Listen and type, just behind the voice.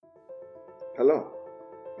Hello,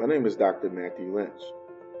 my name is Dr. Matthew Lynch,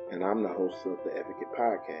 and I'm the host of the Edvocate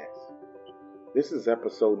podcast. This is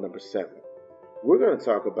episode number 7. We're going to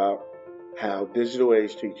talk about how digital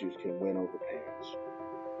age teachers can win over parents.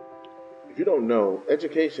 If you don't know,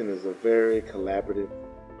 education is a very collaborative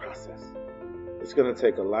process. It's going to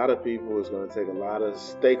take a lot of people, it's going to take a lot of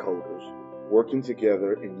stakeholders working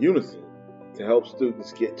together in unison to help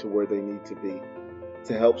students get to where they need to be,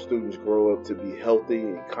 to help students grow up to be healthy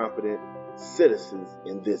and competent citizens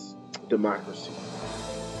in this democracy.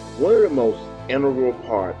 One of the most integral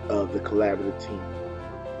part of the collaborative team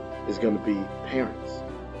is going to be parents.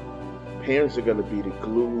 Parents are going to be the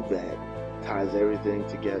glue that ties everything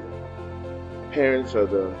together. Parents are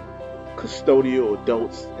the custodial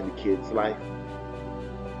adults in the kid's life.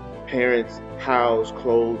 Parents house,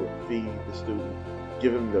 clothe, and feed the student,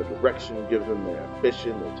 give them their direction, give them their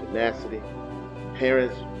ambition, their tenacity.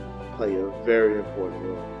 Parents play a very important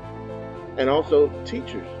role. And also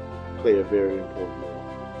teachers play a very important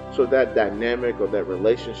role. So that dynamic or that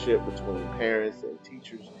relationship between parents and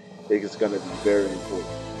teachers is going to be very important.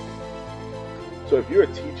 So if you're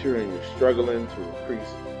a teacher and you're struggling to increase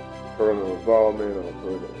parental involvement or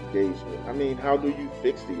parental engagement, how do you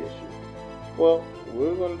fix the issue? Well,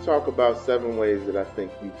 we're going to talk about 7 ways that I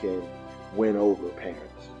think you can win over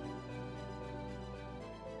parents.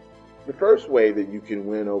 The first way that you can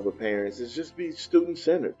win over parents is just be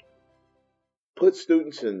student-centered. Put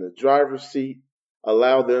students in the driver's seat,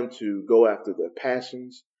 allow them to go after their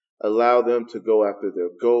passions, allow them to go after their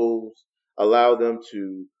goals, allow them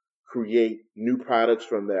to create new products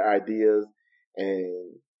from their ideas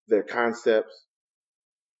and their concepts.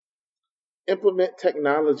 Implement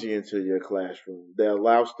technology into your classroom that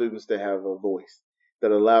allows students to have a voice,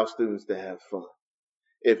 that allows students to have fun.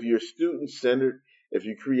 If you're student-centered, if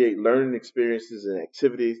you create learning experiences and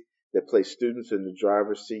activities that place students in the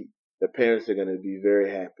driver's seat, the parents are going to be very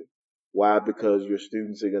happy. Why? Because your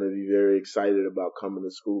students are going to be very excited about coming to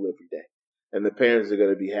school every day. And the parents are going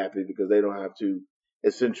to be happy because they don't have to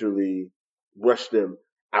essentially rush them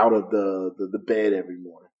out of the bed every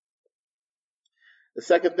morning. The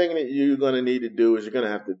second thing that you're going to need to do is you're going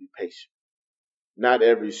to have to be patient. Not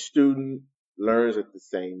every student learns at the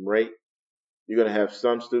same rate. You're going to have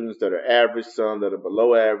some students that are average, some that are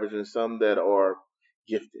below average, and some that are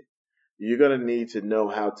gifted. You're going to need to know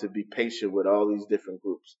how to be patient with all these different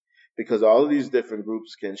groups because all of these different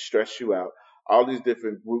groups can stress you out. All these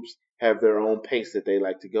different groups have their own pace that they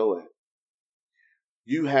like to go at.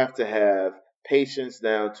 You have to have patience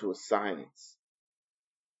down to a science.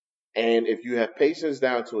 And if you have patience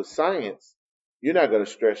down to a science, you're not going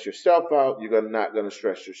to stress yourself out, you're not going to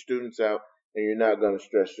stress your students out, and you're not going to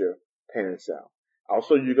stress your parents out.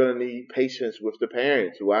 Also, you're going to need patience with the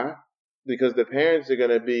parents. Why? Because the parents are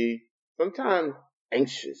going to be sometimes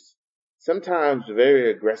anxious, sometimes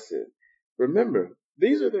very aggressive. Remember,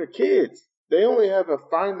 these are their kids. They only have a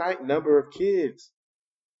finite number of kids.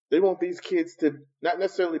 They want these kids to not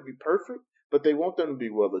necessarily be perfect, but they want them to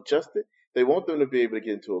be well adjusted. They want them to be able to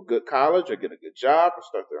get into a good college or get a good job or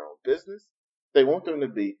start their own business. They want them to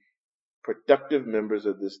be productive members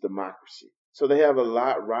of this democracy. So they have a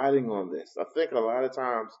lot riding on this. I think a lot of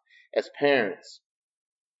times as parents,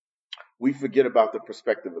 we forget about the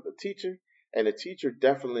perspective of the teacher, and the teacher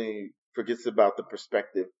definitely forgets about the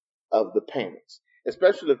perspective of the parents,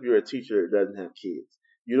 especially if you're a teacher that doesn't have kids.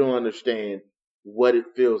 You don't understand what it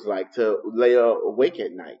feels like to lay awake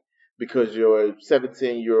at night because your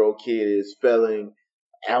 17-year-old kid is failing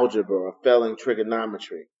algebra or failing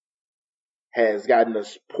trigonometry, has gotten a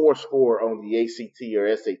poor score on the ACT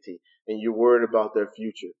or SAT, and you're worried about their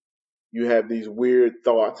future. You have these weird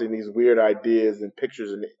thoughts and these weird ideas and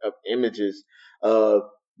pictures and of images of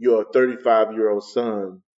your 35-year-old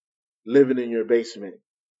son living in your basement,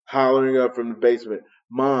 hollering up from the basement,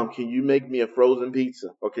 "Mom, can you make me a frozen pizza?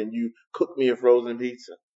 Or can you cook me a frozen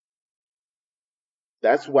pizza?"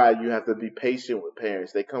 That's why you have to be patient with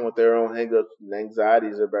parents. They come with their own hangups and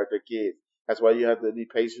anxieties about their kids. That's why you have to be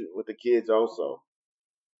patient with the kids also.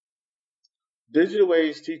 Digital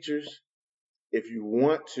age teachers, if you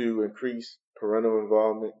want to increase parental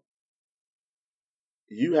involvement,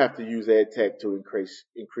 you have to use ed tech to increase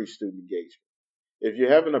student engagement. If you're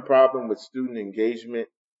having a problem with student engagement,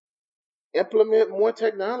 implement more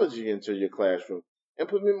technology into your classroom.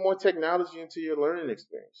 Implement more technology into your learning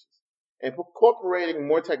experiences. And incorporating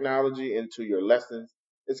more technology into your lessons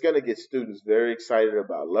is going to get students very excited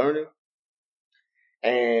about learning.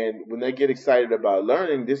 And when they get excited about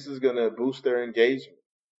learning, this is going to boost their engagement.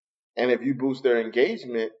 And if you boost their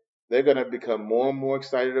engagement, they're going to become more and more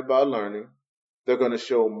excited about learning. They're going to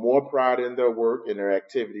show more pride in their work and their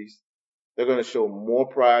activities. They're going to show more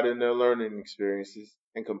pride in their learning experiences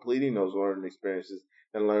and completing those learning experiences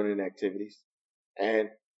and learning activities. And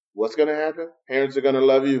what's going to happen? Parents are going to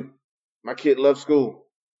love you. My kid loves school.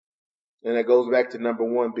 And that goes back to number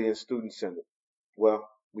one, being student centered. Well,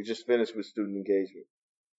 we just finished with student engagement.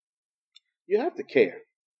 You have to care.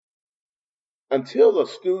 Until a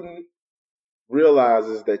student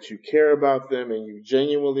realizes that you care about them and you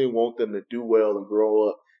genuinely want them to do well and grow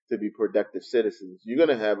up to be productive citizens, you're going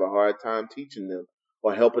to have a hard time teaching them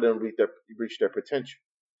or helping them reach their potential.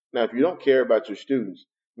 Now, if you don't care about your students,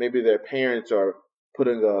 maybe their parents are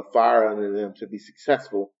putting a fire under them to be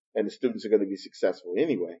successful, and the students are going to be successful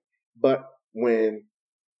anyway. But when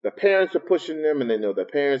the parents are pushing them and they know their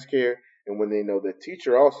parents care, and when they know the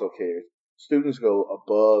teacher also cares, students go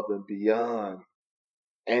above and beyond.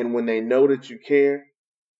 And when they know that you care,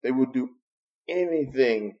 they will do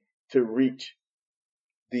anything to reach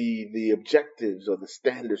the objectives or the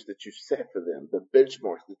standards that you set for them, the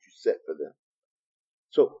benchmarks that you set for them.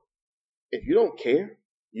 So if you don't care,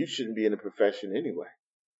 you shouldn't be in the profession anyway.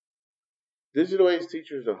 Digital age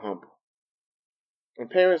teachers are humble. And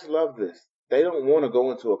parents love this. They don't want to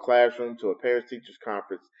go into a classroom, to a parents teachers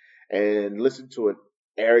conference, and listen to an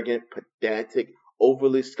arrogant, pedantic,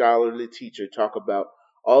 overly scholarly teacher talk about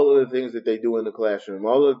all of the things that they do in the classroom,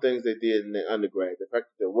 all of the things they did in their undergrad, the fact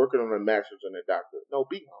that they're working on their master's and their doctorate. No,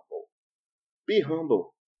 be humble. Be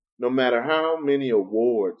humble. No matter how many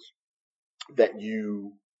awards that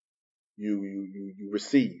you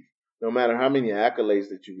receive, no matter how many accolades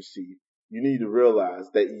that you receive, you need to realize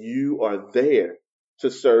that you are there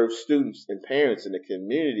to serve students and parents in the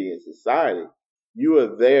community and society. You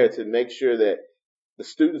are there to make sure that the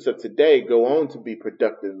students of today go on to be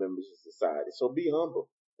productive members of society. So be humble.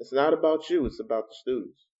 It's not about you, it's about the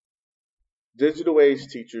students. Digital age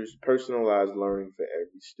teachers personalize learning for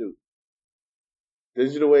every student.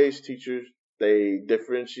 Digital age teachers, they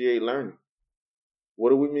differentiate learning. What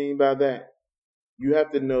do we mean by that? You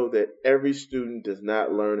have to know that every student does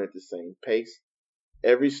not learn at the same pace.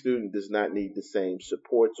 Every student does not need the same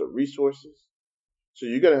supports or resources. So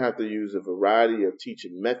you're going to have to use a variety of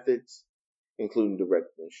teaching methods, including direct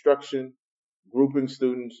instruction, grouping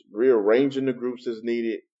students, rearranging the groups as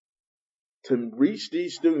needed. To reach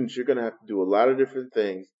these students, you're going to have to do a lot of different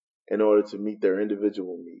things in order to meet their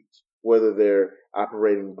individual needs, whether they're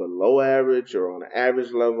operating below average or on an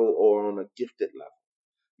average level or on a gifted level.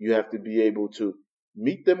 You have to be able to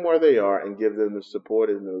meet them where they are and give them the support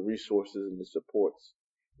and the resources and the supports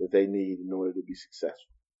that they need in order to be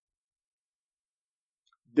successful.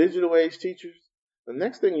 Digital age teachers, the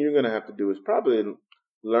next thing you're going to have to do is probably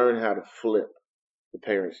learn how to flip the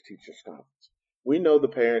parents teachers conference. We know the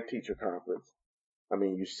parent teacher conference. I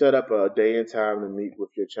mean, you set up a day and time to meet with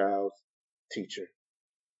your child's teacher.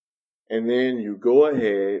 And then you go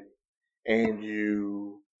ahead and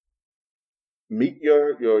you meet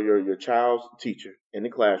your child's teacher in the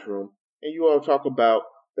classroom, and you all talk about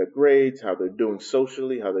their grades, how they're doing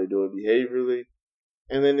socially, how they're doing behaviorally,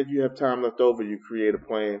 and then if you have time left over, you create a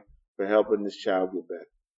plan for helping this child get better.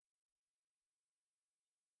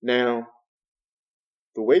 Now,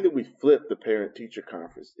 the way that we flip the parent-teacher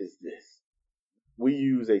conference is this. We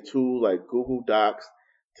use a tool like Google Docs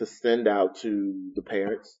to send out to the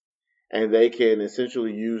parents, and they can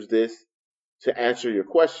essentially use this to answer your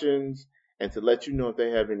questions and to let you know if they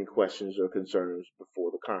have any questions or concerns before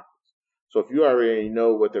the conference. So if you already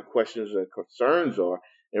know what their questions or concerns are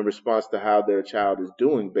in response to how their child is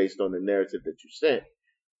doing based on the narrative that you sent,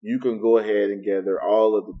 you can go ahead and gather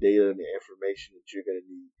all of the data and the information that you're going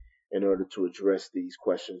to need in order to address these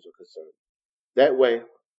questions or concerns. That way,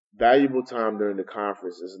 valuable time during the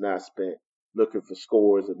conference is not spent looking for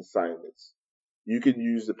scores and assignments. You can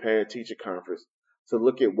use the parent-teacher conference to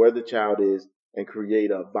look at where the child is and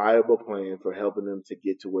create a viable plan for helping them to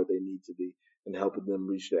get to where they need to be and helping them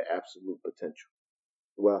reach their absolute potential.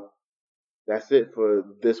 Well, that's it for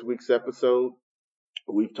this week's episode.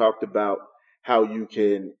 We've talked about how you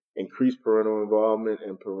can increase parental involvement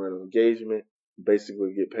and parental engagement,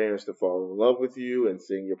 basically get parents to fall in love with you and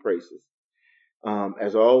sing your praises.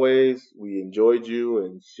 As always, we enjoyed you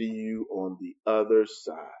and see you on the other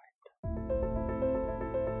side.